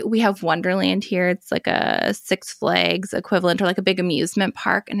like we have Wonderland here. It's like a Six Flags equivalent or like a big amusement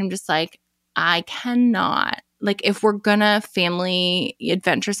park. And I'm just like, I cannot. Like, if we're gonna family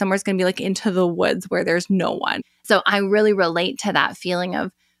adventure somewhere, it's gonna be like into the woods where there's no one. So I really relate to that feeling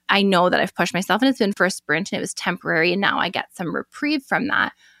of, I know that I've pushed myself and it's been for a sprint and it was temporary and now I get some reprieve from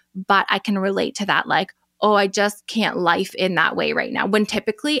that. But I can relate to that, like, I just can't life in that way right now. When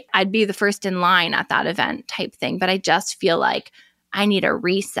typically I'd be the first in line at that event type thing. But I just feel like I need a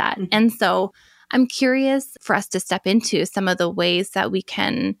reset. Mm-hmm. And so I'm curious for us to step into some of the ways that we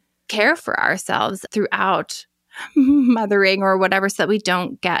can care for ourselves throughout mothering or whatever, so that we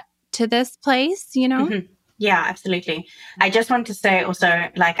don't get to this place, Mm-hmm. Yeah, absolutely. I just want to say also,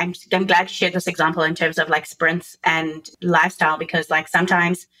 like, I'm glad you shared this example in terms of like sprints and lifestyle, because like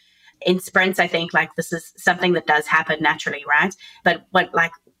sometimes in sprints, I think like this is something that does happen naturally, right? But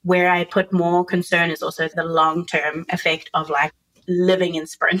where I put more concern is also the long-term effect of like living in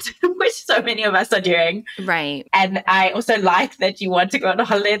sprint, which so many of us are doing. Right. And I also like that you want to go on a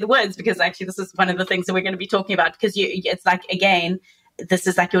holiday in the woods, because actually this is one of the things that we're going to be talking about, because it's like, again, this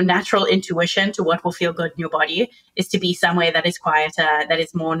is like your natural intuition to what will feel good in your body is to be somewhere that is quieter, that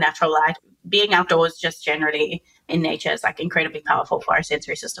is more natural light. Being outdoors just generally in nature is like incredibly powerful for our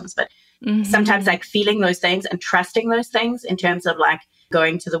sensory systems. But sometimes like feeling those things and trusting those things in terms of like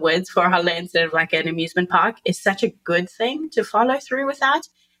going to the woods for a holiday instead of like an amusement park is such a good thing to follow through with that,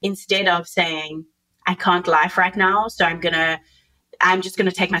 instead of saying, I can't life right now, so I'm just going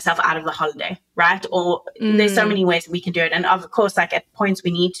to take myself out of the holiday, right? Or there's so many ways we can do it. And of course, like at points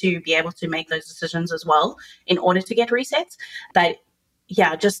we need to be able to make those decisions as well in order to get resets. But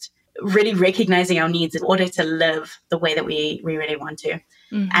yeah, just really recognizing our needs in order to live the way that we really want to.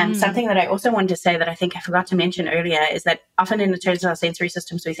 And something that I also wanted to say that I think I forgot to mention earlier is that often in the terms of our sensory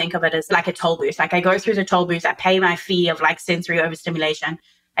systems, we think of it as like a toll booth. Like I go through the toll booth, I pay my fee of like sensory overstimulation,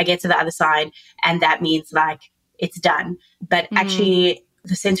 I get to the other side, and that means like it's done. But actually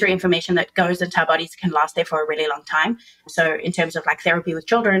the sensory information that goes into our bodies can last there for a really long time. So in terms of like therapy with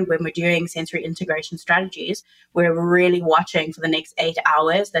children, when we're doing sensory integration strategies, we're really watching for the next 8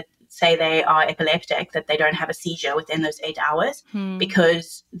 hours that say they are epileptic, that they don't have a seizure within those 8 hours,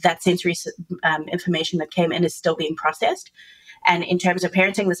 because that sensory information that came in is still being processed. And in terms of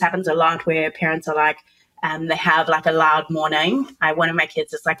parenting, this happens a lot where parents are like, they have like a loud morning. One of my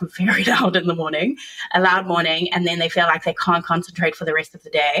kids is like very loud in the morning, a loud morning, and then they feel like they can't concentrate for the rest of the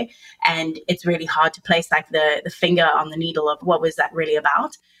day. And it's really hard to place like the finger on the needle of what was that really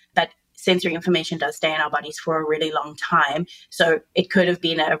about. But sensory information does stay in our bodies for a really long time. So it could have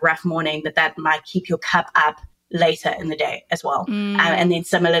been a rough morning, but that might keep your cup up later in the day as well. And then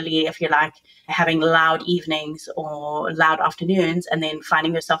similarly, if you're like having loud evenings or loud afternoons, and then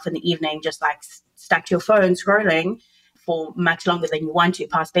finding yourself in the evening just like stuck to your phone scrolling for much longer than you want to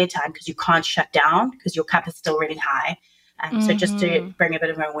past bedtime because you can't shut down because your cup is still really high. So just to bring a bit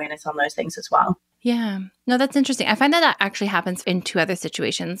of awareness on those things as well. Yeah. No, that's interesting. I find that actually happens in 2 other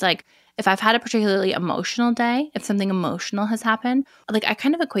situations. Like if I've had a particularly emotional day, if something emotional has happened, like I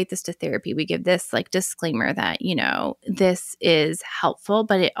kind of equate this to therapy. We give this like disclaimer that, you know, this is helpful,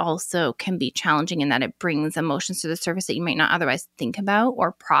 but it also can be challenging in that it brings emotions to the surface that you might not otherwise think about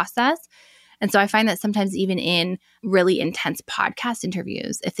or process. And so I find that sometimes even in really intense podcast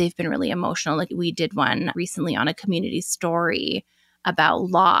interviews, if they've been really emotional, like we did one recently on a community story about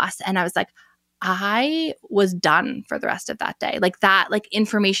loss. And I was like, I was done for the rest of that day. Like that, like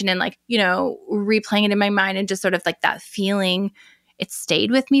information and like, you know, replaying it in my mind and just sort of like that feeling, it stayed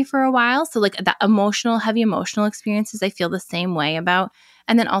with me for a while. So like that heavy emotional experiences, I feel the same way about.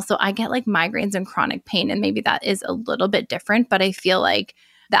 And then also I get like migraines and chronic pain. And maybe that is a little bit different, but I feel like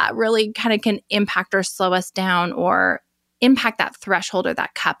that really kind of can impact or slow us down or impact that threshold or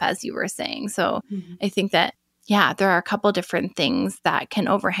that cup, as you were saying. So I think that, yeah, there are a couple different things that can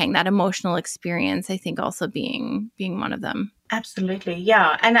overhang that emotional experience, I think also being one of them. Absolutely.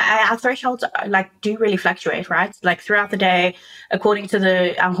 Yeah. And our thresholds like do really fluctuate, right? Like throughout the day, according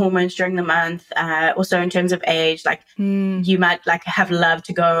to our hormones during the month, also in terms of age, like you might like have loved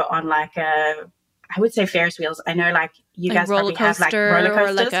to go on like I would say Ferris wheels. I know like you like guys probably have like roller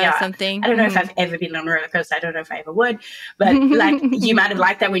coasters. Or like something. I don't know if I've ever been on a roller coaster. I don't know if I ever would. But like you might have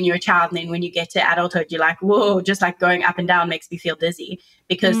liked that when you were a child. And then when you get to adulthood, you're like, whoa, just like going up and down makes me feel dizzy.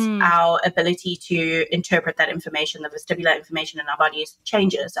 Because our ability to interpret that information, the vestibular information in our bodies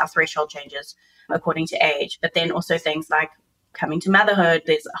changes. Our threshold changes according to age. But then also things like coming to motherhood,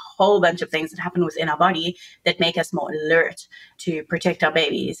 there's a whole bunch of things that happen within our body that make us more alert to protect our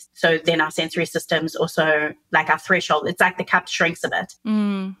babies. So then our sensory systems also, like our threshold, it's like the cup shrinks a bit.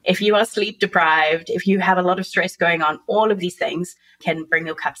 If you are sleep deprived, if you have a lot of stress going on, all of these things can bring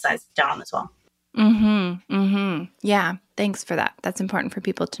your cup size down as well. Yeah, thanks for that. That's important for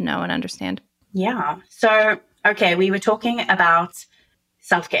people to know and understand. Yeah. So, okay, we were talking about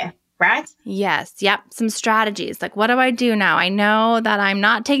self-care. Right? Yes. Yep. Some strategies. Like, what do I do now? I know that I'm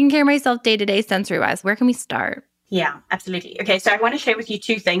not taking care of myself day-to-day sensory-wise. Where can we start? Yeah, absolutely. Okay, so I want to share with you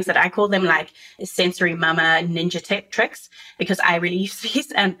two things that I call them like sensory mama ninja tricks, because I really use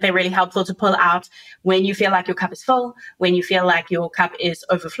these and they're really helpful to pull out when you feel like your cup is full, when you feel like your cup is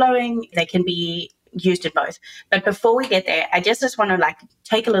overflowing. They can be used in both. But before we get there, I just want to like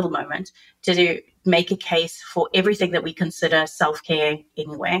take a little moment to make a case for everything that we consider self-care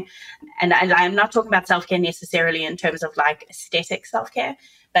anyway. And I'm not talking about self-care necessarily in terms of like aesthetic self-care,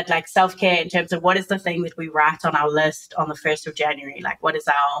 but like self-care in terms of what is the thing that we write on our list on the 1st of January? Like what is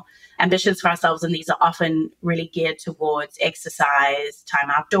our ambitions for ourselves? And these are often really geared towards exercise,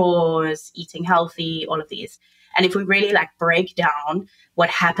 time outdoors, eating healthy, all of these. And if we really like break down what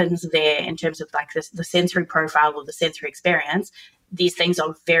happens there in terms of like the sensory profile or the sensory experience, these things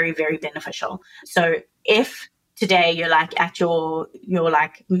are very, very beneficial. So if today you're like at your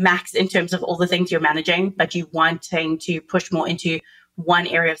like max in terms of all the things you're managing, but you wanting to push more into one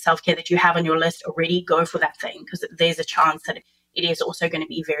area of self-care that you have on your list already, go for that thing, because there's a chance that it is also going to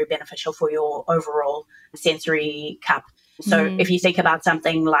be very beneficial for your overall sensory cup. So if you think about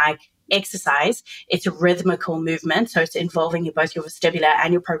something like exercise, it's a rhythmical movement. So it's involving both your vestibular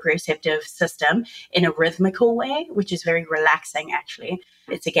and your proprioceptive system in a rhythmical way, which is very relaxing, actually.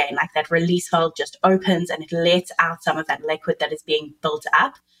 It's again like that release valve just opens and it lets out some of that liquid that is being built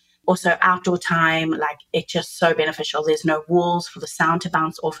up. Also outdoor time, like it's just so beneficial. There's no walls for the sound to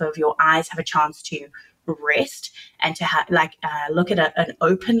bounce off of. Your eyes have a chance to rest and to look at an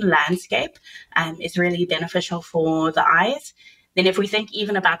open landscape is really beneficial for the eyes. Then if we think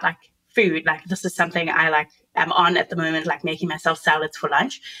even about like food, like this is something I am on at the moment, like making myself salads for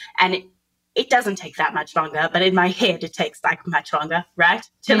lunch. And it doesn't take that much longer, but in my head, it takes like much longer, right?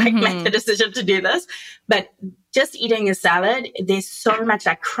 To like make the decision to do this. But just eating a salad, there's so much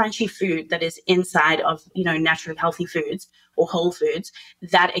like crunchy food that is inside of, naturally healthy foods or whole foods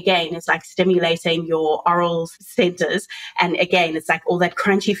that again is like stimulating your oral centers. And again, it's like all that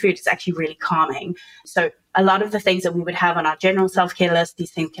crunchy food is actually really calming. So a lot of the things that we would have on our general self-care list,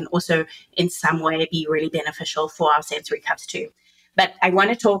 these things can also in some way be really beneficial for our sensory cups too. But I want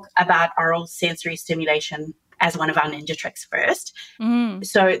to talk about oral sensory stimulation as one of our ninja tricks first.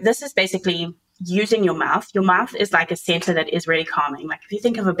 So this is basically using your mouth. Your mouth is like a center that is really calming. Like if you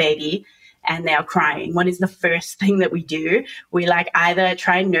think of a baby and they are crying, what is the first thing that we do? We like either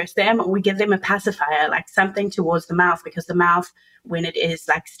try and nurse them or we give them a pacifier, like something towards the mouth, because the mouth, when it is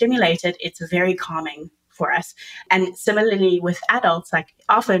like stimulated, it's very calming for us. And similarly with adults, like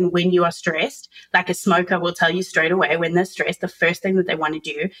often when you are stressed, like a smoker will tell you straight away when they're stressed, the first thing that they want to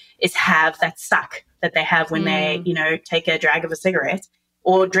do is have that suck that they have when they, take a drag of a cigarette,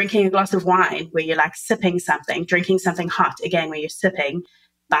 or drinking a glass of wine where you're like sipping something, drinking something hot, again, where you're sipping.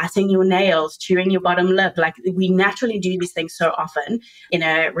 biting your nails, chewing your bottom lip. Like we naturally do these things so often in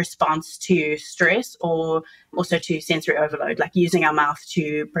a response to stress or also to sensory overload, like using our mouth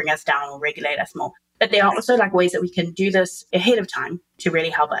to bring us down or regulate us more. But there are also like ways that we can do this ahead of time to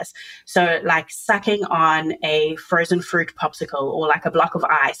really help us. So like sucking on a frozen fruit popsicle or like a block of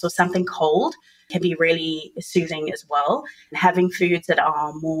ice or something cold can be really soothing as well. And having foods that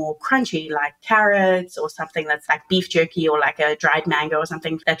are more crunchy, like carrots or something that's like beef jerky or like a dried mango or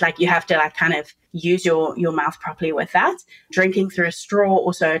something that like you have to like kind of use your mouth properly with that. Drinking through a straw,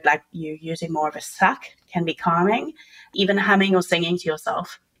 also like you using more of a suck can be calming. Even humming or singing to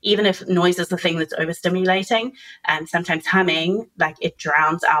yourself. Even if noise is the thing that's overstimulating, and sometimes humming, like it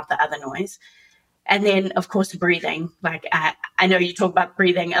drowns out the other noise. And then, of course, breathing. Like I know you talk about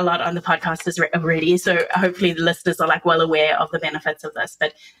breathing a lot on the podcast already, so hopefully the listeners are like well aware of the benefits of this.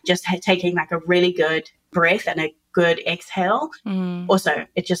 But just taking like a really good breath and a good exhale, also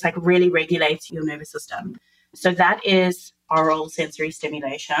it just like really regulates your nervous system. So that is oral sensory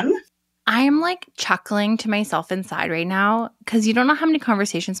stimulation. I am like chuckling to myself inside right now because you don't know how many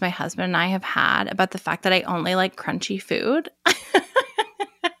conversations my husband and I have had about the fact that I only like crunchy food.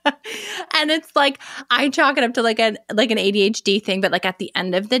 And it's like I chalk it up to like an ADHD thing, but like at the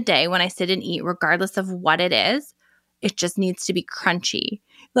end of the day when I sit and eat, regardless of what it is, it just needs to be crunchy.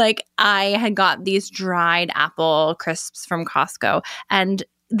 Like I had got these dried apple crisps from Costco and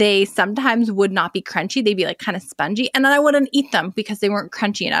they sometimes would not be crunchy. They'd be like kind of spongy and then I wouldn't eat them because they weren't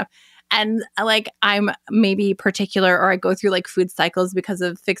crunchy enough. And like I'm maybe particular or I go through like food cycles because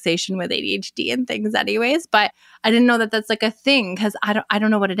of fixation with ADHD and things anyways. But I didn't know that that's like a thing because I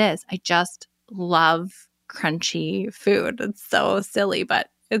don't know what it is. I just love crunchy food. It's so silly, but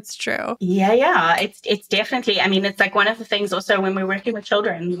it's true. Yeah. It's definitely, I mean, it's like one of the things also when we're working with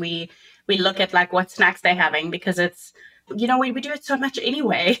children, we look at like what snacks they're having because it's, you know, we do it so much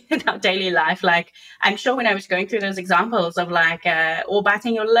anyway in our daily life. Like, I'm sure when I was going through those examples of like, or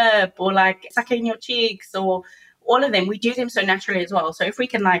biting your lip or like sucking your cheeks or all of them, we do them so naturally as well. So if we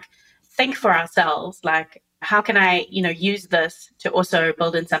can like think for ourselves, like, how can I, you know, use this to also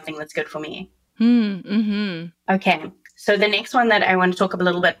build in something that's good for me? Okay. So the next one that I want to talk a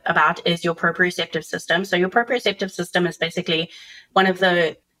little bit about is your proprioceptive system. So your proprioceptive system is basically one of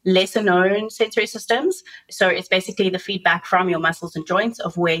the lesser known sensory systems. So it's basically the feedback from your muscles and joints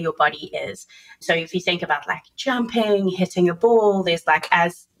of where your body is. So if you think about like jumping, hitting a ball, there's like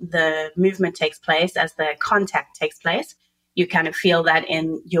as the movement takes place, as the contact takes place, you kind of feel that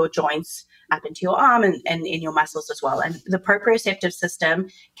in your joints up into your arm and in your muscles as well. And the proprioceptive system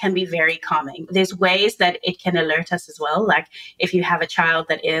can be very calming. There's ways that it can alert us as well. Like if you have a child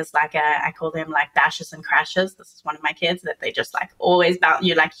that is like I call them like bashes and crashes. This is one of my kids that they just like always bounce,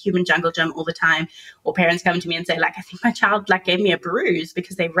 you like human jungle gym all the time. Or parents come to me and say like, I think my child like gave me a bruise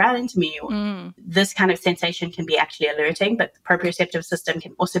because they ran into me. This kind of sensation can be actually alerting, but the proprioceptive system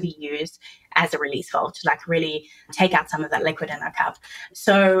can also be used as a release valve to like really take out some of that liquid in our cup.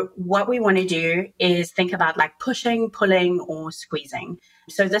 So what we want to do is think about like pushing, pulling, or squeezing.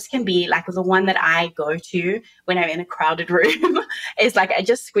 So this can be like the one that I go to when I'm in a crowded room is like I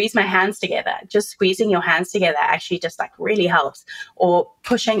just squeeze my hands together. Just squeezing your hands together actually just like really helps. Or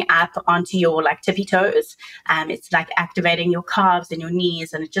pushing up onto your like tippy toes. It's like activating your calves and your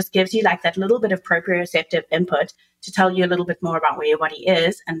knees, and it just gives you like that little bit of proprioceptive input to tell you a little bit more about where your body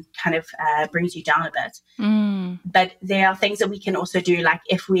is and kind of brings you down a bit. But there are things that we can also do, like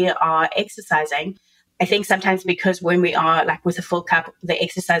if we are exercising. I think sometimes because when we are like with a full cup, the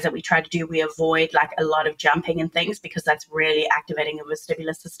exercise that we try to do, we avoid like a lot of jumping and things because that's really activating the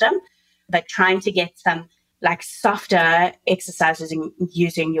vestibular system. But trying to get some like softer exercises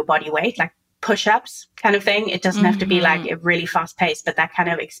using your body weight, like push-ups kind of thing. It doesn't have to be like a really fast pace, but that kind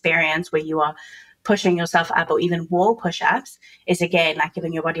of experience where you are pushing yourself up, or even wall push-ups is again like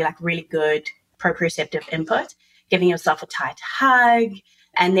giving your body like really good proprioceptive input, giving yourself a tight hug.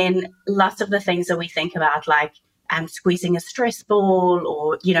 And then lots of the things that we think about, like squeezing a stress ball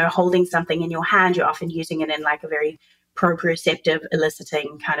or, you know, holding something in your hand, you're often using it in like a very proprioceptive,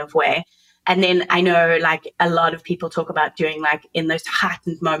 eliciting kind of way. And then I know like a lot of people talk about doing like in those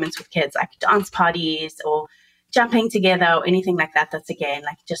heightened moments with kids, like dance parties or jumping together or anything like that. That's again,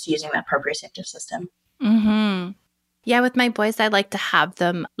 like just using that proprioceptive system. Yeah, with my boys, I like to have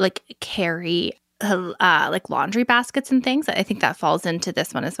them like carry like laundry baskets and things. I think that falls into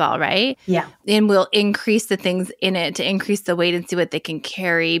this one as well, right? Yeah. And we'll increase the things in it to increase the weight and see what they can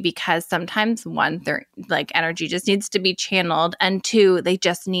carry, because sometimes one, their like energy just needs to be channeled, and two, they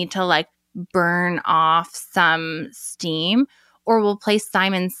just need to like burn off some steam. Or we'll play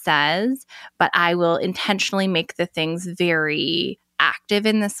Simon Says, but I will intentionally make the things very active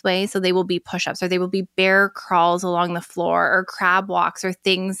in this way. So they will be push-ups, or they will be bear crawls along the floor, or crab walks, or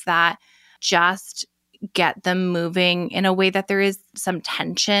things that just get them moving in a way that there is some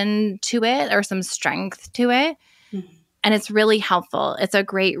tension to it or some strength to it. Mm-hmm. And it's really helpful. It's a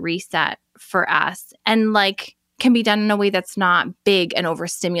great reset for us, and like can be done in a way that's not big and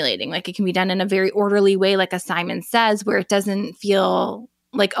overstimulating. Like it can be done in a very orderly way, like as Simon says, where it doesn't feel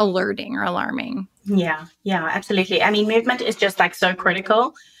like alerting or alarming. Yeah, absolutely. I mean, movement is just like so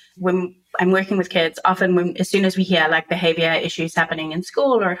critical. When I'm working with kids, often as soon as we hear like behavior issues happening in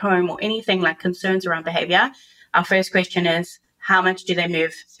school or at home or anything like concerns around behavior, our first question is, how much do they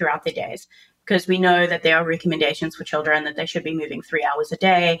move throughout their days? Because we know that there are recommendations for children that they should be moving 3 hours a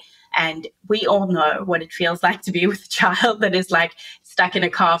day. And we all know what it feels like to be with a child that is like stuck in a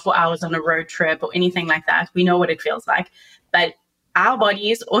car for hours on a road trip or anything like that. We know what it feels like. But our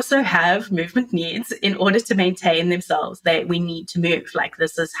bodies also have movement needs in order to maintain themselves. We need to move. Like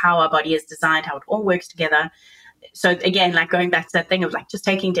this is how our body is designed, how it all works together. So again, like going back to that thing of like just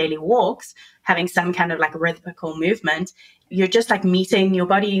taking daily walks, having some kind of like rhythmical movement, you're just like meeting your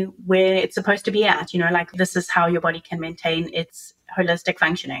body where it's supposed to be at, like this is how your body can maintain its holistic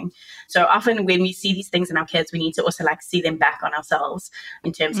functioning. So often when we see these things in our kids, we need to also like see them back on ourselves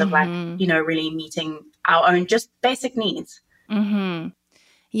in terms of like, really meeting our own just basic needs. Mm-hmm.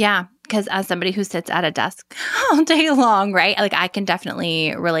 Yeah, because as somebody who sits at a desk all day long, right? Like I can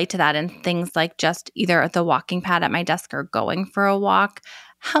definitely relate to that, and things like just either the walking pad at my desk or going for a walk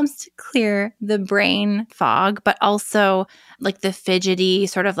helps to clear the brain fog, but also like the fidgety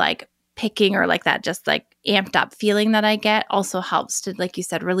sort of like picking or like that just like amped up feeling that I get also helps to, like you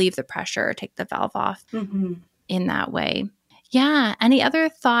said, relieve the pressure or take the valve off in that way. Yeah. Any other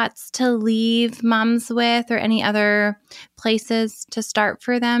thoughts to leave moms with, or any other places to start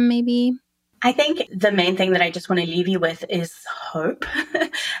for them maybe? I think the main thing that I just want to leave you with is hope.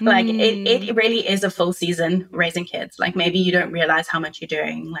 Like it really is a full season raising kids. Like maybe you don't realize how much you're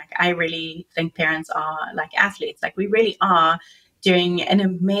doing. Like I really think parents are like athletes. Like we really are doing an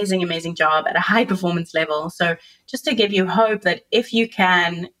amazing, amazing job at a high performance level. So just to give you hope that if you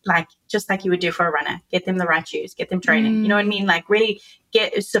can, like, just like you would do for a runner, get them the right shoes, get them training, you know what I mean? Like really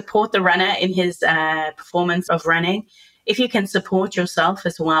support the runner in his performance of running. If you can support yourself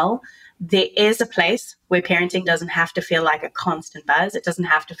as well, there is a place where parenting doesn't have to feel like a constant buzz. It doesn't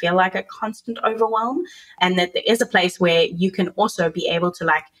have to feel like a constant overwhelm. And that there is a place where you can also be able to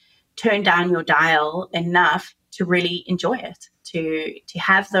like turn down your dial enough to really enjoy it, to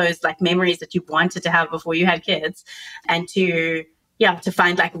have those like memories that you wanted to have before you had kids, and to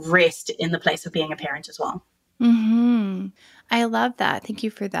find like rest in the place of being a parent as well. Mm-hmm. I love that. Thank you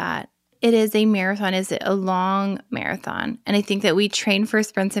for that. It is a marathon. Is it a long marathon? And I think that we train for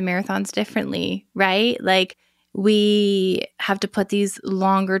sprints and marathons differently, right? Like we have to put these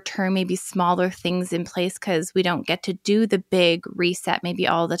longer term, maybe smaller things in place because we don't get to do the big reset maybe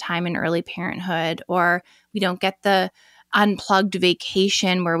all the time in early parenthood, or we don't get the unplugged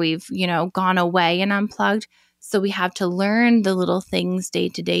vacation where we've, gone away and unplugged. So we have to learn the little things day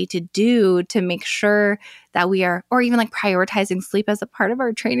to day to do to make sure that we are, or even like prioritizing sleep as a part of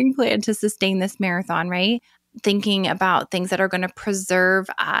our training plan to sustain this marathon, right? Thinking about things that are going to preserve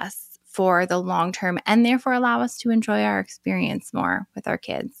us for the long term and therefore allow us to enjoy our experience more with our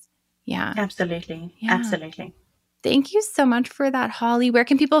kids. Yeah. Absolutely. Yeah. Absolutely. Thank you so much for that, Holly. Where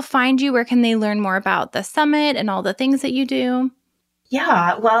can people find you? Where can they learn more about the summit and all the things that you do?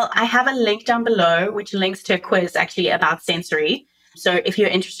 Yeah, well, I have a link down below, which links to a quiz actually about sensory. So if you're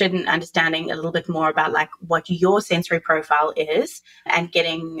interested in understanding a little bit more about like what your sensory profile is and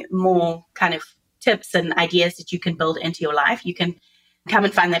getting more kind of tips and ideas that you can build into your life, you can come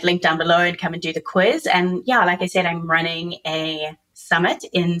and find that link down below and come and do the quiz. And yeah, like I said, I'm running a summit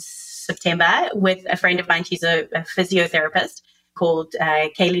in September with a friend of mine. She's a physiotherapist called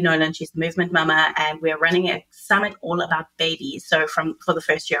Kaylee Nolan. She's the movement mama, and we're running a summit all about babies. So for the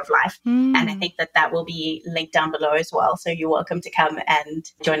first year of life. And I think that will be linked down below as well. So you're welcome to come and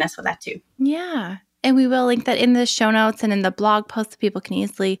join us for that too. Yeah. And we will link that in the show notes and in the blog post so people can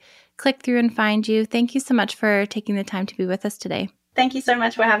easily click through and find you. Thank you so much for taking the time to be with us today. Thank you so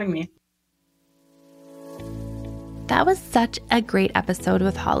much for having me. That was such a great episode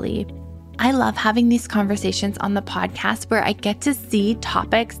with Holly. I love having these conversations on the podcast where I get to see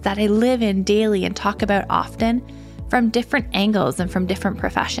topics that I live in daily and talk about often from different angles and from different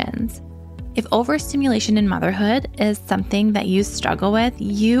professions. If overstimulation in motherhood is something that you struggle with,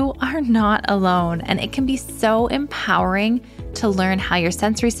 you are not alone, and it can be so empowering to learn how your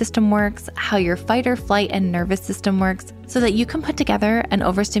sensory system works, how your fight or flight and nervous system works, so that you can put together an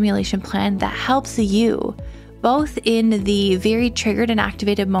overstimulation plan that helps you both in the very triggered and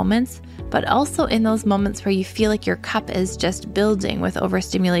activated moments, but also in those moments where you feel like your cup is just building with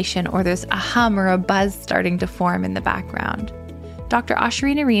overstimulation or there's a hum or a buzz starting to form in the background. Dr.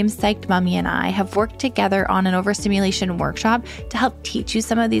 Ashrina Reem's Psyched Mummy and I have worked together on an overstimulation workshop to help teach you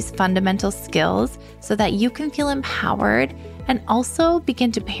some of these fundamental skills so that you can feel empowered and also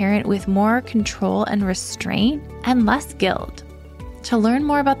begin to parent with more control and restraint and less guilt. To learn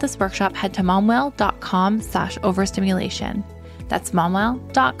more about this workshop, head to momwell.com/overstimulation. That's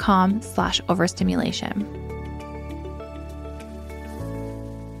momwell.com/overstimulation.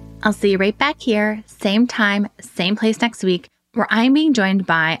 I'll see you right back here, same time, same place next week, where I'm being joined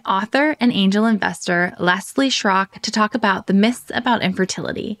by author and angel investor Leslie Schrock to talk about the myths about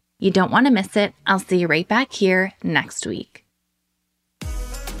infertility. You don't want to miss it. I'll see you right back here next week.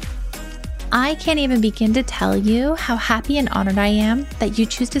 I can't even begin to tell you how happy and honored I am that you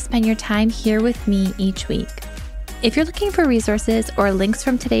choose to spend your time here with me each week. If you're looking for resources or links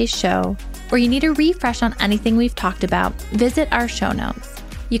from today's show, or you need a refresh on anything we've talked about, visit our show notes.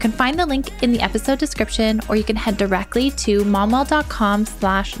 You can find the link in the episode description, or you can head directly to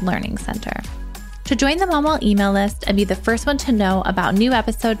momwell.com/learning center. To join the Momwell email list and be the first one to know about new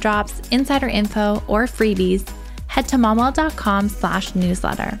episode drops, insider info, or freebies, head to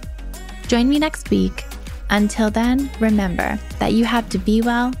momwell.com/newsletter. Join me next week. Until then, remember that you have to be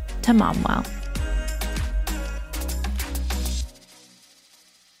well to mom well.